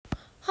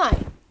Hi.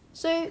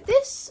 So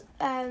this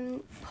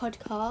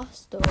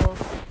podcast or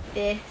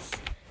this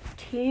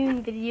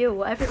tune video,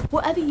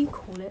 whatever you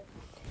call it,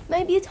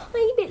 may be a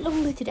tiny bit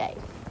longer today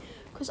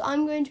because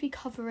I'm going to be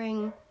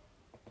covering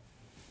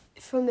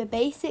from the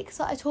basics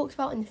that I talked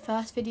about in the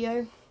first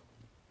video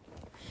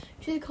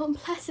to the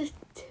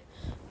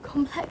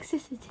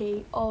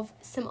complexity of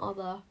some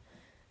other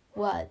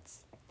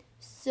words.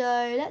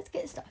 So let's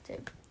get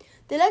started.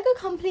 The Lego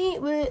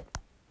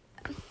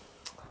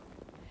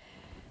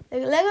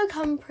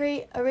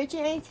Company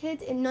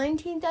originated in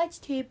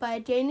 1932 by a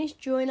Danish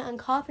joiner and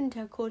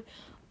carpenter called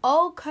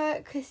Ole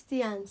Kurt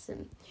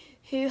Christiansen,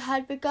 who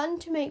had begun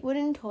to make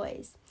wooden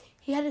toys.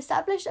 He had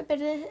established a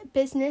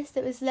business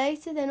that was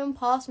later then on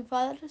passed from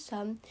father to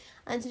son,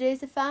 and today is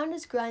the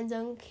founder's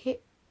grandson,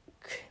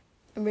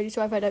 I'm really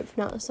sorry if I don't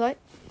pronounce this right,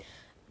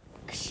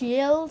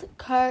 Kjeld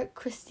Kurt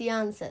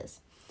Christiansen,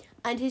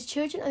 and his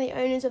children are the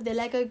owners of the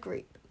Lego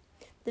Group.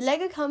 The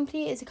Lego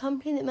Company is a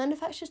company that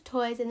manufactures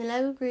toys, and the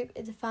Lego Group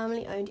is a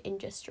family-owned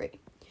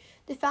industry.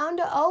 The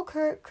founder, Ole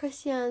Kurt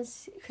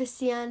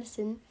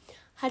Christiansen,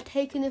 had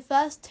taken the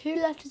first two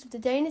letters of the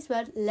Danish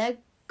word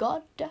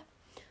legod,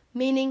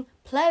 meaning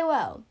play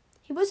well.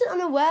 He wasn't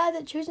unaware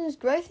that children's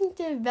growth and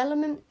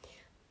development.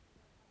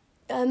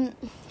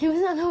 He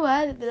wasn't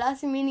unaware that the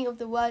Latin meaning of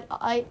the word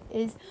I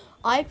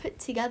put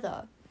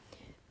together.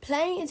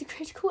 Playing is a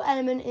critical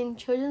element in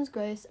children's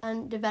growth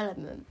and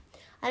development,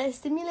 and it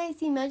stimulates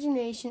the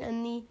imagination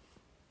and the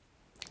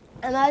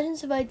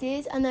emergence of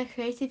ideas and their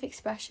creative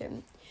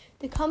expression.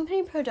 The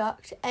company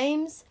product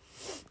aims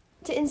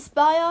to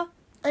inspire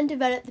and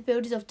develop the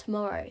builders of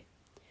tomorrow.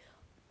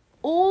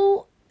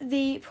 All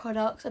the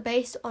products are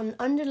based on an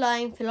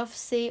underlying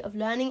philosophy of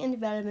learning and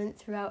development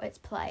throughout its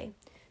play.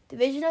 The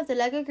vision of the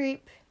Lego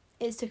Group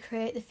is to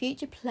create the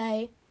future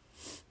play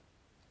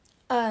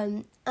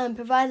and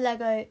provide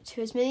Lego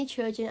to as many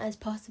children as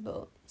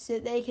possible so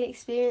that they can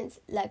experience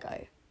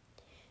Lego.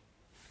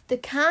 They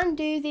can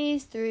do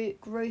these through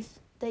growth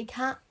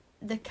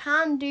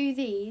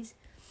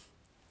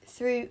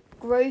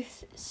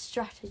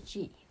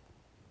strategy.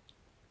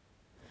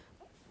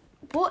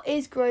 What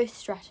is growth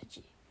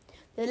strategy?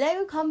 The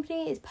Lego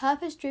Company is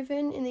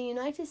purpose-driven in the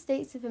United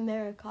States of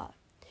America.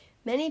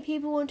 Many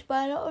people want to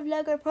buy a lot of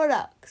Lego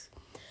products.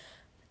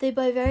 They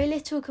buy very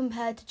little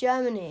compared to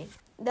Germany.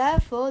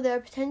 Therefore, there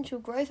are potential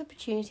growth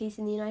opportunities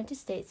in the United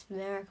States of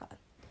America.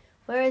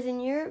 Whereas in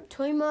Europe,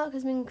 Toymark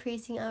has been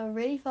increasing at a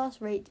really fast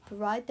rate to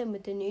provide them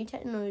with the new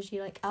technology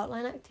like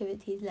outline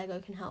activities. Lego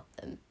can help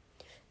them.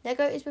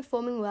 Lego is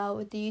performing well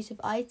with the use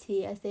of IT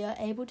as they are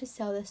able to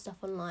sell their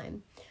stuff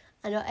online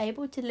and are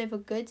able to deliver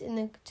goods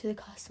to the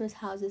customers'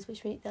 houses,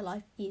 which make their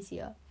life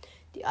easier.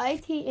 The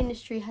IT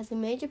industry has a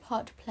major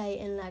part to play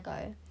in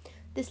Lego.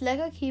 This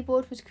Lego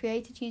keyboard was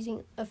created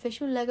using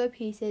official Lego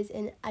pieces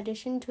in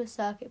addition to a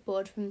circuit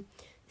board from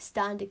the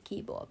standard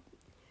keyboard.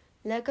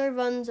 Lego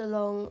runs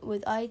along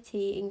with IT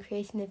in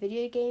creating the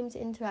video games,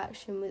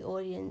 interaction with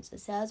audience, the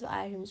sales of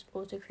items,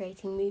 also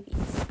creating movies.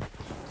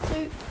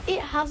 So it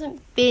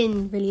hasn't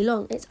been really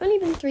long. It's only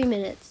been 3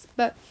 minutes,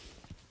 but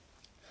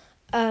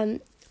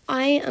I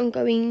am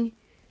going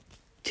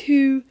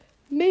to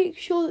make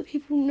sure that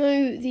people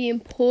know the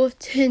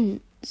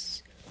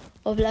importance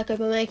of Lego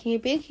by making a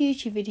big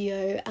YouTube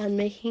video and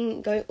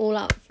going all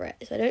out for it.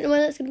 So I don't know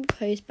when that's going to be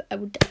posted, but I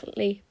will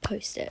definitely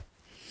post it.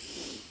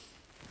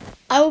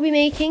 I will be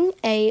making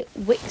a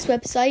Wix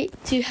website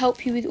to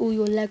help you with all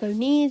your Lego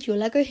needs, your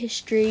Lego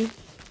history,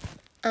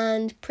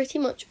 and pretty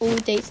much all the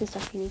dates and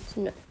stuff you need to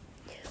know.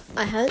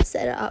 I haven't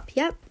set it up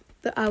yet,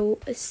 but I will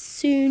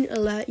soon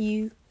alert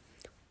you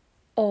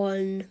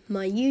on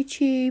my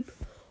YouTube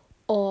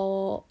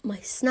or my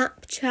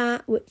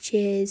Snapchat, which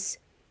is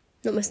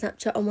not my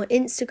Snapchat, on my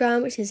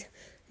Instagram, which is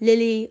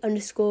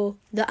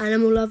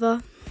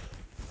Lily_the_animal_lover.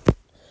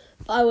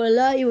 But I will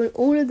alert you on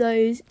all of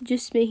those,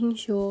 just making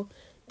sure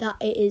that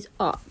it is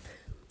up.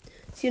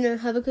 So,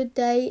 have a good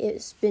day.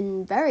 It's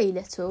been very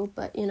little,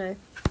 but,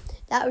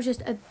 that was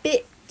just a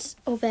bit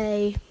of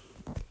a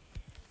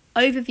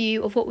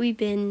overview of what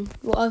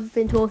I've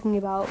been talking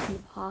about in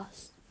the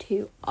past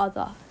 2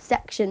 other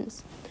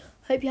sections.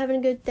 Hope you're having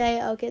a good day.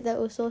 I'll get that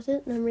all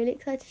sorted, and I'm really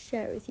excited to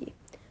share it with you.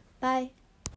 Bye.